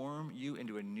form you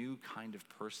into a new kind of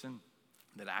person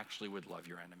that actually would love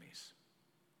your enemies.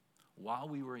 While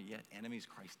we were yet enemies,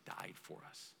 Christ died for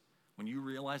us. When you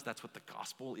realize that's what the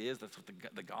gospel is, that's what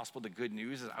the gospel, the good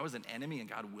news is, I was an enemy and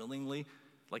God willingly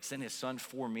sent his son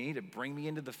for me to bring me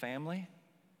into the family.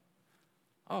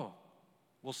 Oh,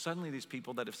 well, suddenly these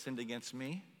people that have sinned against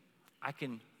me, I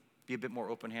can be a bit more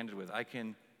open-handed with. I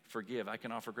can forgive, I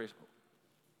can offer grace.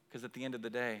 Because at the end of the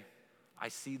day, I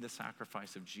see the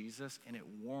sacrifice of Jesus and it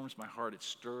warms my heart, it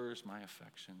stirs my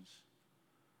affections.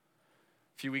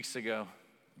 A few weeks ago,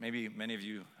 maybe many of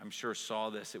you, I'm sure, saw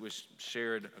this. It was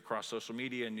shared across social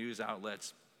media and news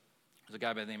outlets. There's a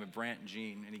guy by the name of Brant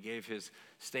Jean, and he gave his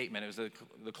statement. It was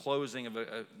the closing of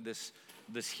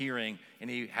this hearing, and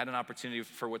he had an opportunity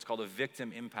for what's called a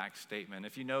victim impact statement.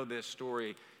 If you know this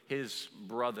story, his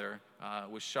brother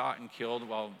was shot and killed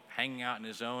while hanging out in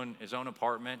his own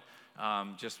apartment,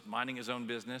 just minding his own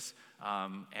business.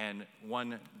 And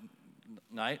one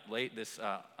night, late, this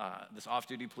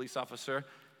off-duty police officer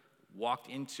walked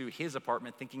into his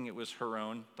apartment thinking it was her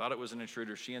own, thought it was an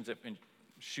intruder. She ends up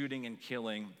shooting and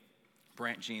killing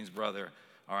Brant Jean's brother.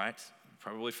 All right,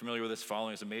 probably familiar with this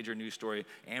following. It's a major news story.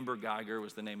 Amber Geiger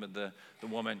was the name of the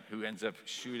woman who ends up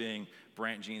shooting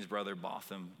Brant Jean's brother,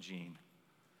 Botham Jean.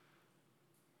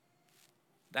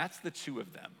 That's the two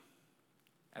of them.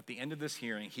 At the end of this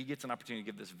hearing, he gets an opportunity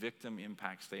to give this victim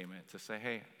impact statement to say,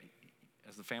 hey,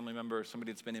 as the family member,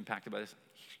 somebody that's been impacted by this,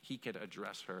 he could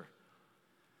address her.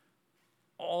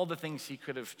 All the things he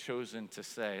could have chosen to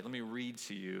say, let me read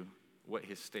to you what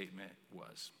his statement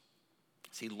was.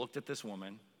 So he looked at this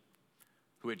woman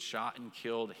who had shot and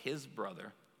killed his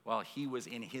brother while he was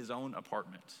in his own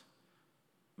apartment.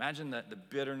 Imagine the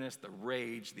bitterness, the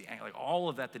rage, the anger, all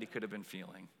of that he could have been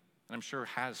feeling, and I'm sure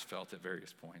has felt at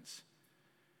various points.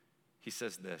 He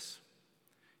says this,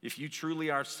 if you truly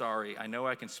are sorry, I know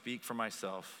I can speak for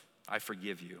myself. I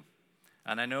forgive you.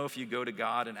 And I know if you go to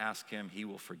God and ask him, he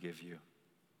will forgive you.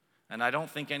 And I don't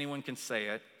think anyone can say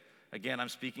it. Again, I'm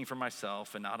speaking for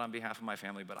myself and not on behalf of my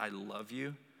family, but I love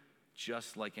you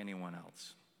just like anyone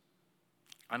else.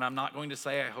 And I'm not going to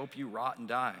say, I hope you rot and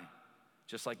die,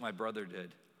 just like my brother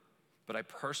did. But I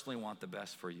personally want the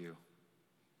best for you.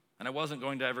 And I wasn't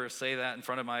going to ever say that in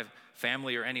front of my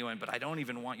family or anyone, but I don't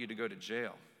even want you to go to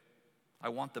jail. I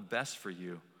want the best for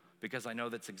you because I know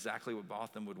that's exactly what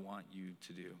Botham would want you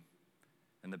to do.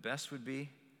 And the best would be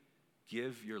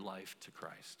give your life to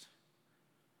Christ.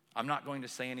 I'm not going to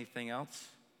say anything else.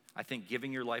 I think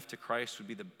giving your life to Christ would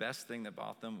be the best thing that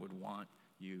Botham would want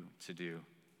you to do.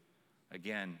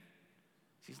 Again,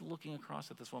 he's looking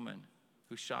across at this woman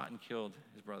who shot and killed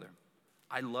his brother.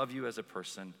 I love you as a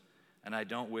person, and I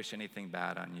don't wish anything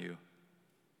bad on you.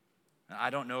 And I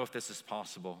don't know if this is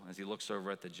possible, as he looks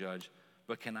over at the judge,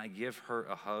 but can I give her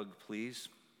a hug, please?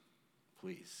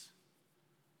 Please.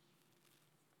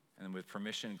 And with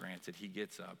permission granted, he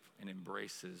gets up and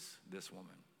embraces this woman.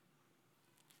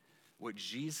 What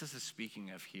Jesus is speaking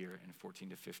of here in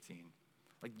 14 to 15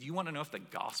 Like, do you want to know if the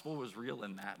gospel was real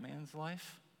in that man's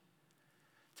life?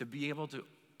 To be able to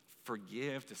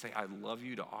forgive, to say, I love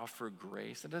you, to offer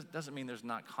grace. That doesn't mean there's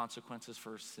not consequences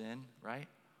for sin, right?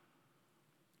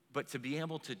 But to be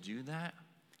able to do that,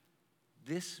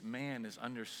 this man has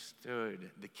understood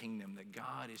the kingdom, that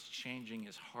God is changing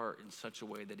his heart in such a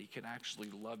way that he can actually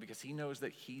love, because he knows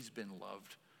that he's been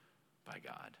loved by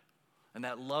God. And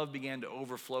that love began to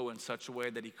overflow in such a way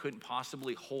that he couldn't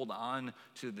possibly hold on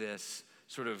to this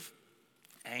sort of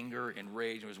anger and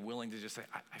rage, and was willing to just say,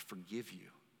 I forgive you,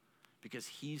 because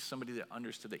he's somebody that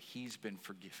understood that he's been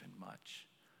forgiven much.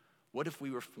 What if we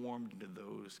were formed into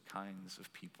those kinds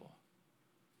of people?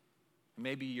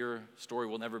 Maybe your story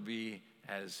will never be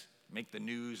as make the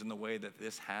news in the way that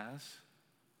this has,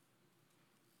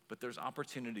 but there's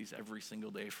opportunities every single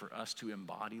day for us to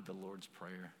embody the Lord's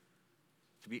Prayer,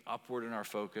 to be upward in our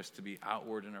focus, to be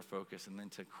outward in our focus, and then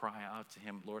to cry out to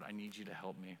him, Lord, I need you to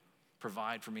help me.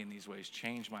 Provide for me in these ways.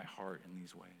 Change my heart in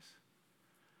these ways.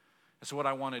 And so what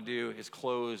I want to do is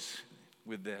close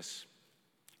with this.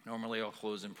 Normally I'll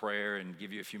close in prayer and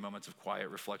give you a few moments of quiet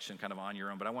reflection kind of on your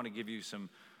own, but I want to give you some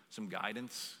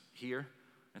guidance here.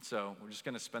 And so we're just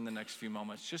going to spend the next few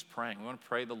moments just praying. We want to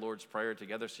pray the Lord's Prayer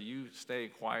together, so you stay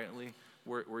quietly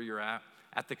where you're at.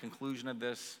 At the conclusion of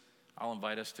this, I'll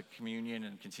invite us to communion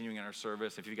and continuing in our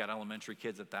service. If you've got elementary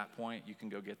kids at that point, you can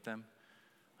go get them.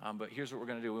 But here's what we're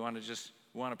going to do. We want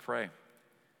to pray.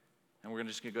 And we're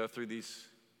just going to go through these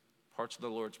parts of the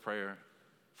Lord's Prayer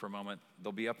for a moment.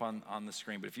 They'll be up on the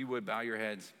screen. But if you would, bow your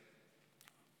heads,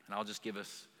 and I'll just give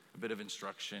us a bit of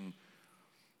instruction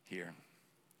here.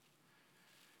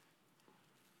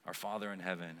 Our Father in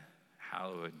heaven,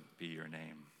 hallowed be your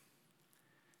name.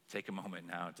 Take a moment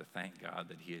now to thank God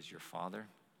that he is your Father,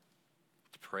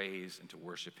 to praise and to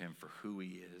worship him for who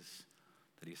he is,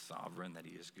 that he is sovereign, that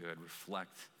he is good.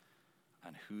 Reflect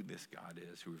on who this God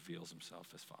is, who reveals himself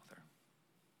as Father.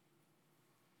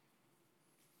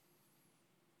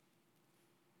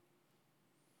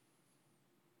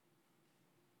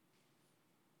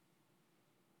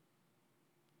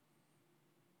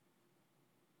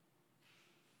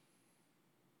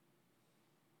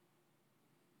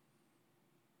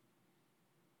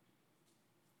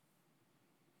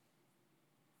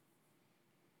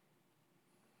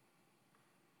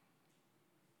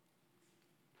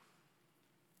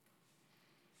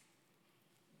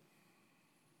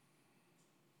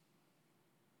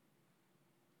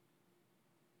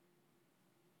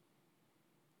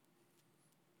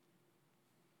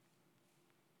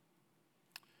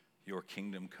 Your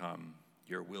kingdom come,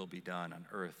 your will be done on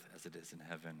earth as it is in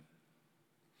heaven.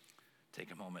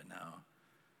 Take a moment now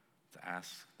to ask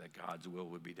that God's will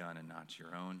would be done and not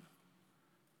your own.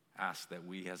 Ask that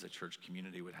we as a church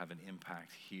community would have an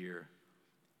impact here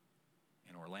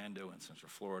in Orlando and Central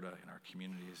Florida, in our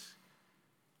communities.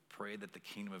 Pray that the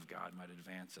kingdom of God might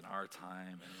advance in our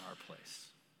time and in our place.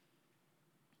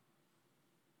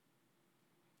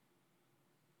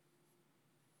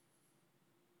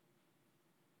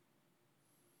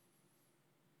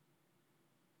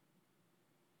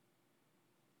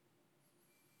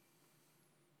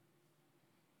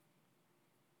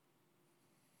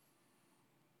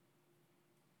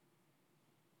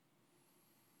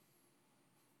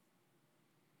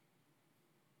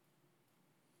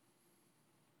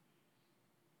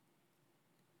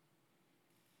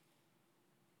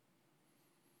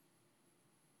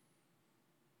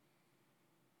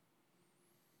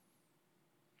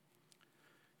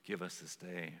 Give us this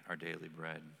day our daily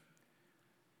bread.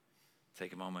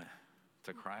 Take a moment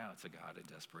to cry out to God in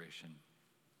desperation.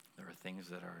 There are things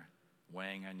that are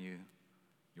weighing on you.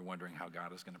 You're wondering how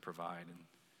God is going to provide, and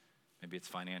maybe it's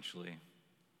financially,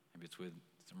 maybe it's with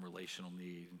some relational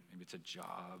need, maybe it's a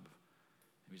job,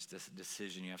 maybe it's this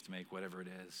decision you have to make, whatever it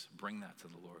is. Bring that to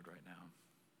the Lord right now.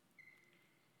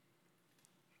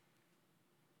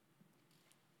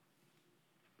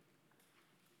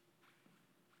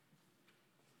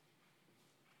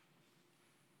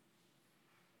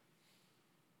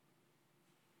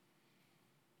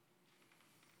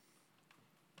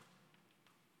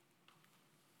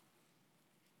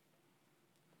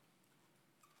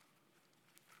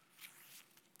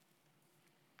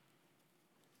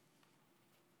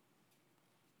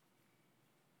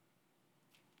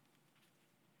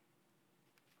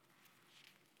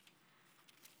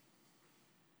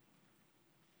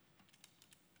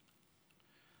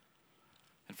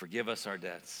 And forgive us our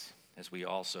debts as we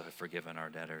also have forgiven our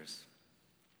debtors.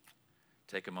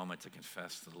 Take a moment to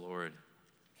confess to the Lord,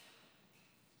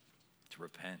 to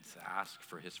repent, to ask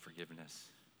for his forgiveness,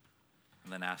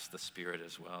 and then ask the Spirit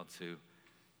as well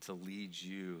to lead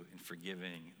you in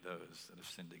forgiving those that have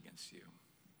sinned against you.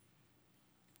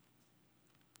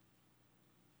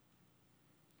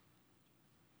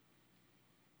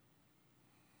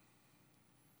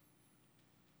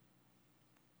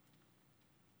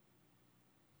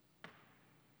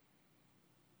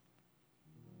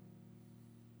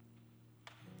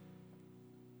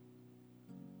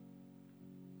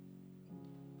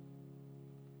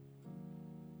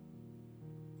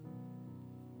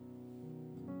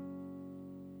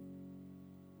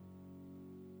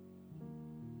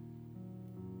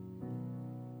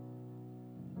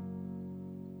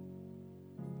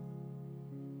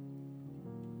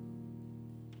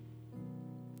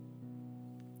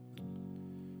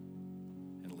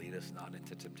 lead us not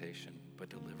into temptation, but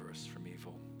deliver us from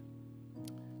evil.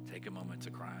 Take a moment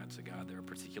to cry out to God. There are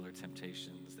particular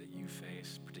temptations that you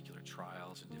face, particular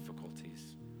trials and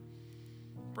difficulties.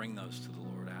 Bring those to the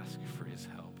Lord. Ask for his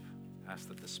help. Ask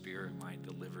that the Spirit might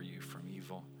deliver you from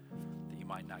evil, that you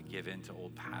might not give in to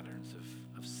old patterns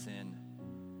of sin,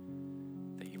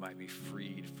 that you might be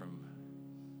freed from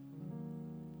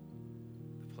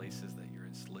the places that you're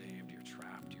enslaved, you're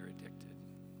trapped, you're addicted.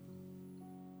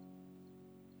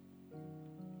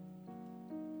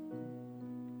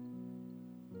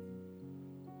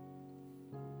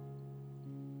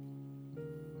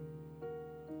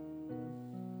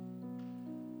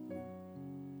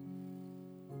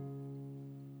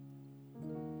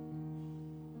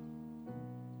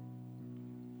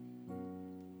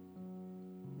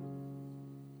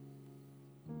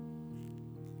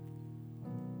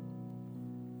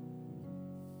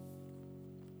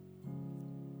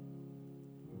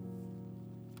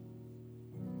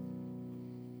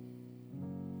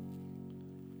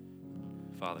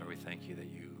 Father, we thank you that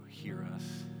you hear us,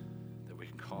 that we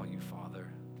can call you Father,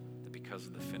 that because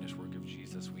of the finished work of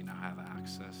Jesus, we now have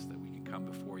access, that we can come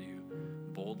before you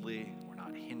boldly. We're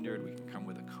not hindered. We can come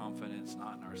with a confidence,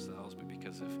 not in ourselves, but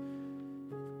because of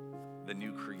the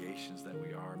new creations that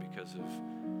we are, because of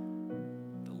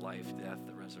the life, death,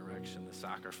 the resurrection, the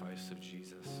sacrifice of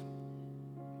Jesus.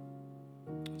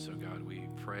 So God, we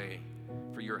pray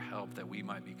for your help that we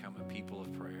might become a people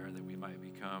of prayer, that we might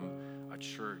become a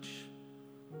church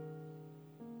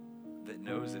that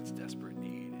knows its desperate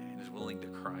need and is willing to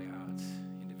cry out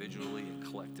individually and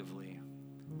collectively.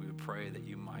 We would pray that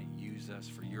you might use us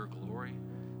for your glory,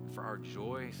 for our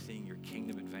joy, seeing your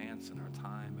kingdom advance in our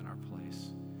time and our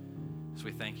place. So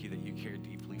we thank you that you care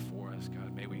deeply for us,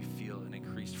 God. May we feel an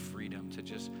increased freedom to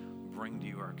just bring to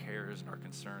you our cares and our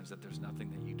concerns, that there's nothing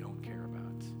that you don't care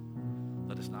about.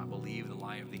 Let us not believe the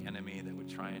lie of the enemy that would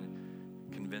try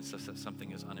and convince us that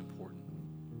something is unimportant.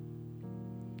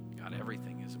 God,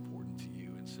 everything is important to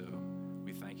you, and so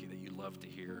we thank you that you love to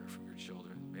hear from your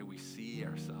children. May we see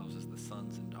ourselves as the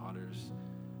sons and daughters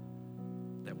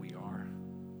that we are,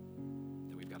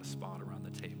 that we've got a spot around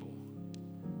the table,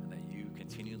 and that you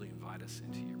continually invite us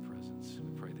into your presence.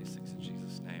 We pray these things in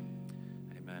Jesus' name.